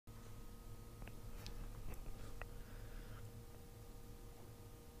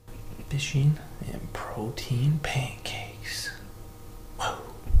fishing and protein pancakes. Whoa.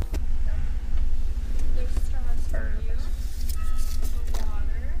 There's straws for you. The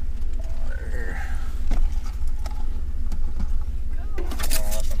water.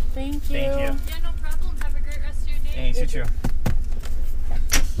 Awesome. Thank you. Thank you. Yeah, no problem. Have a great rest of your day. Thanks, you too.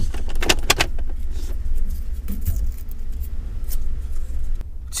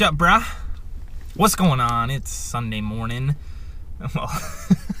 What's up, bruh? What's going on? It's Sunday morning. Well,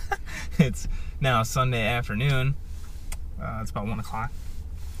 it's now Sunday afternoon. It's about 1 o'clock.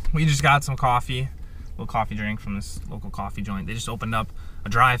 We just got some coffee, a little coffee drink from this local coffee joint. They just opened up a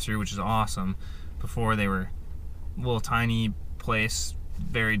drive-thru, which is awesome. Before they were a little tiny place,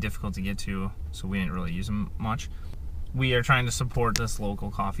 very difficult to get to, so we didn't really use them much. We are trying to support this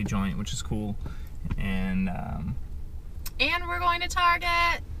local coffee joint, which is cool, and we're going to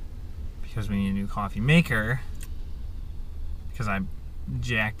Target because we need a new coffee maker, because I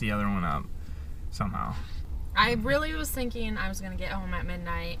jacked the other one up somehow. I really was thinking I was going to get home at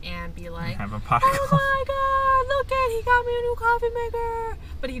midnight and be like, have a pot of oh my god, look at, he got me a new coffee maker.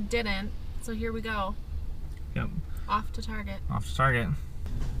 But he didn't, so here we go. Yep. Off to Target. Off to Target.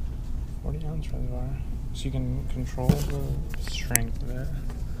 40-ounce reservoir, so you can control the strength of it.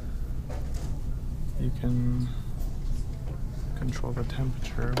 You can control the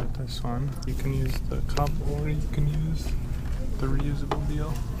temperature with this one. You can use the cup or you can use the reusable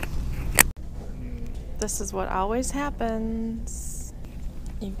deal. This is what always happens.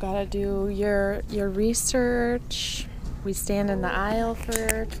 You've got to do your research. We stand in the aisle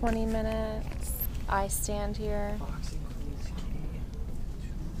for 20 minutes. I stand here.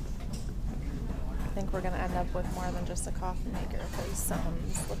 I think we're going to end up with more than just a coffee maker because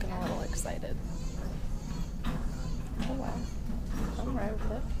someone's looking a little excited. Oh wow. I'm right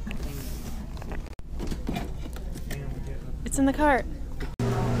with it. It's in the cart.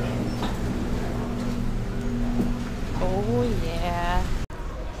 Oh yeah.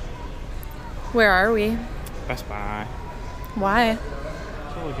 Where are we? Best Buy. Why?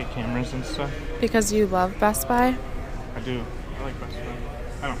 To look at cameras and stuff. Because you love Best Buy? I do. I like Best Buy.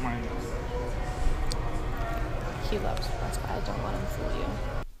 I don't mind this. He loves Best Buy. Don't let him fool you.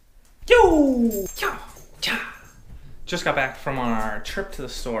 Yo! Cha! Cha! Just got back from our trip to the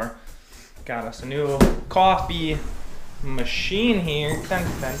store. Got us a new coffee machine here. Dun,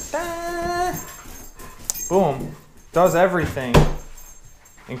 dun, dun. Boom. Does everything,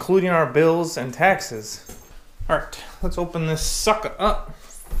 including our bills and taxes. Alright, let's open this sucker up.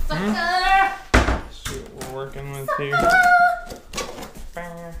 Sucker! See what we're working with here.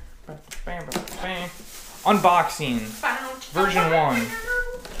 Unboxing. Version 1.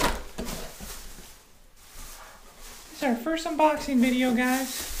 This is our first unboxing video,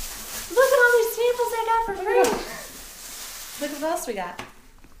 guys. Look at all these samples I got for free. Look at what else we got.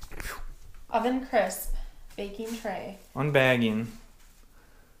 Oven crisp baking tray. Unbagging.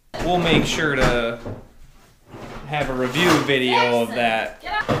 We'll make sure to have a review video of that.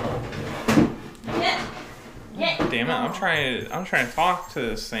 Get up. Get. Damn it! I'm trying to talk to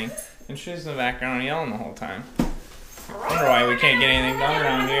this thing, and she's in the background yelling the whole time. I wonder why we can't get anything done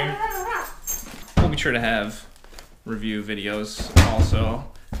around here. We'll be sure to have review videos also,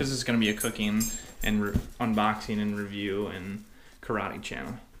 because this is going to be a cooking and unboxing and review and karate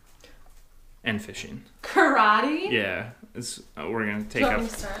channel. And fishing. Karate? Yeah, we're gonna take up.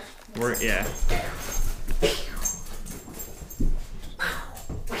 Yeah.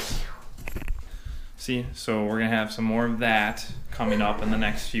 See, so we're gonna have some more of that coming up in the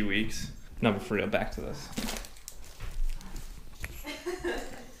next few weeks. No, but for real, back to this.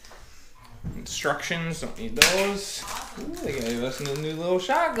 Instructions, don't need those. Ooh, they gave us a new little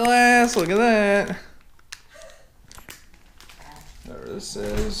shot glass. Look at that. Whatever this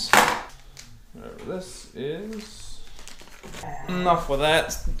is. Whatever this is. Enough with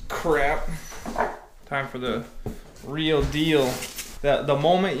that crap. Time for the real deal. The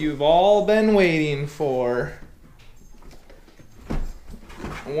moment you've all been waiting for.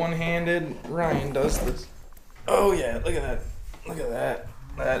 One-handed Ryan does this. Oh yeah, look at that. Look at that.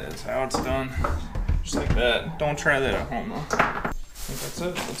 That is how it's done. Just like that. Don't try that at home though. I think that's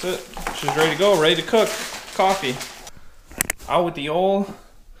it. That's it. She's ready to go. Ready to cook. Coffee. Out with the old.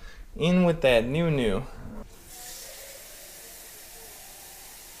 In with that new.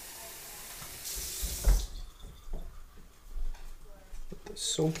 Let the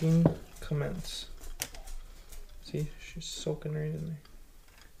soaking commence. See, she's soaking right in there.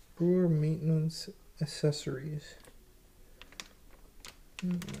 Brewer maintenance accessories.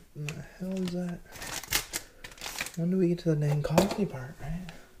 What in the hell is that? When do we get to the dang coffee part,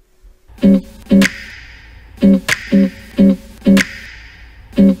 right?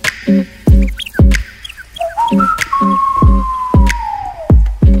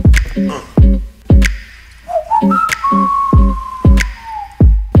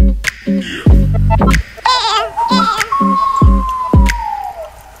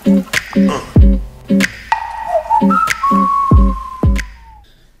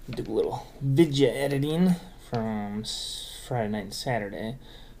 on Saturday.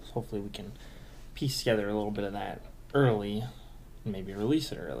 So hopefully we can piece together a little bit of that early and maybe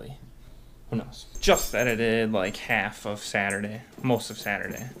release it early. Who knows? Just edited like half of Saturday, most of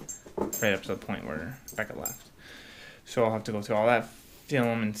Saturday, right up to the point where Becca left. So I'll have to go through all that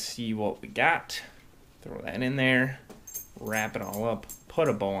film and see what we got, throw that in there, wrap it all up, put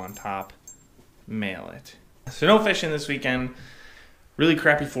a bow on top, mail it. So no fishing this weekend. Really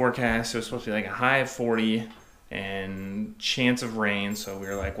crappy forecast. It was supposed to be like a high of 40 and chance of rain. So we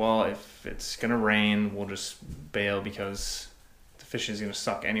were like, well, if it's gonna rain, we'll just bail because the fishing is gonna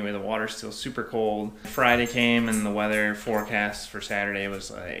suck anyway. The water's still super cold. Friday came and the weather forecast for Saturday was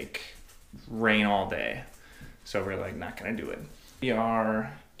like rain all day. So we're like, not gonna do it. We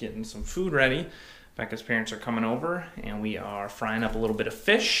are getting some food ready. Becca's parents are coming over and we are frying up a little bit of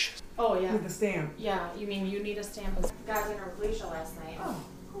fish. Oh, yeah. With the stamp. Yeah, you mean you need a stamp. Got dinner with Alicia last night. Oh,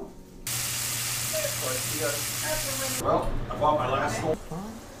 cool. Well, I bought my last one.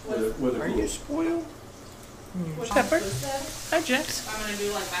 With Are you spoiled? Which Pepper? one was this? Hi, Jax. I'm gonna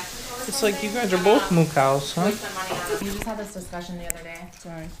do like Mexico or It's something. like you guys are both moo cows, huh? Waste my money on it. We just had this discussion the other day.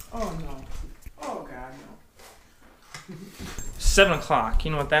 Sorry. Oh, no. Oh, God, no. 7 o'clock.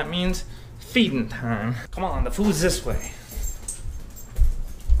 You know what that means? Feeding time. Come on, the food's this way.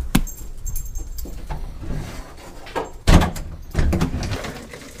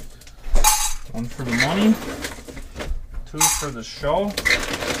 One for the money, 2 for the show,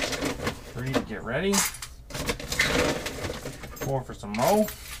 3 to get ready, 4 for some mo,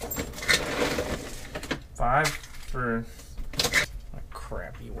 5 for a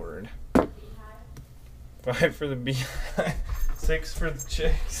crappy word, 5 for the beehive, 6 for the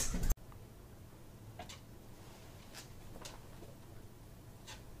chicks.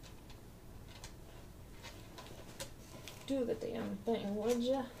 Do the damn thing, would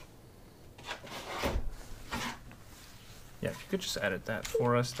ya? Yeah, if you could just edit that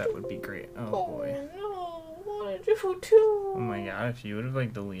for us, that would be great. Oh boy. No, what did you do? Oh my god, if you would have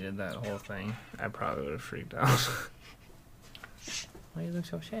like deleted that whole thing, I probably would have freaked out. Why do you look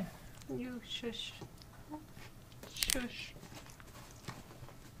so sad? You shush. Shush.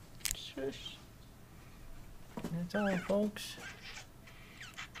 Shush. That's all, folks.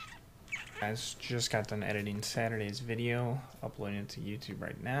 Guys, just got done editing Saturday's video, uploading it to YouTube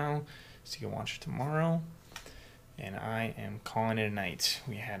right now, so you can watch it tomorrow. And I am calling it a night.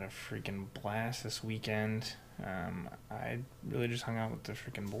 We had a freaking blast this weekend. I really just hung out with the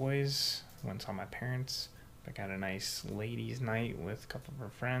freaking boys. Went and saw my parents. I got a nice ladies' night with a couple of her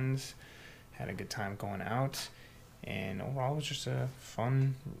friends. Had a good time going out. And overall, it was just a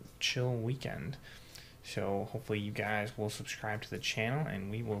fun, chill weekend. So hopefully you guys will subscribe to the channel,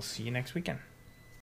 and we will see you next weekend.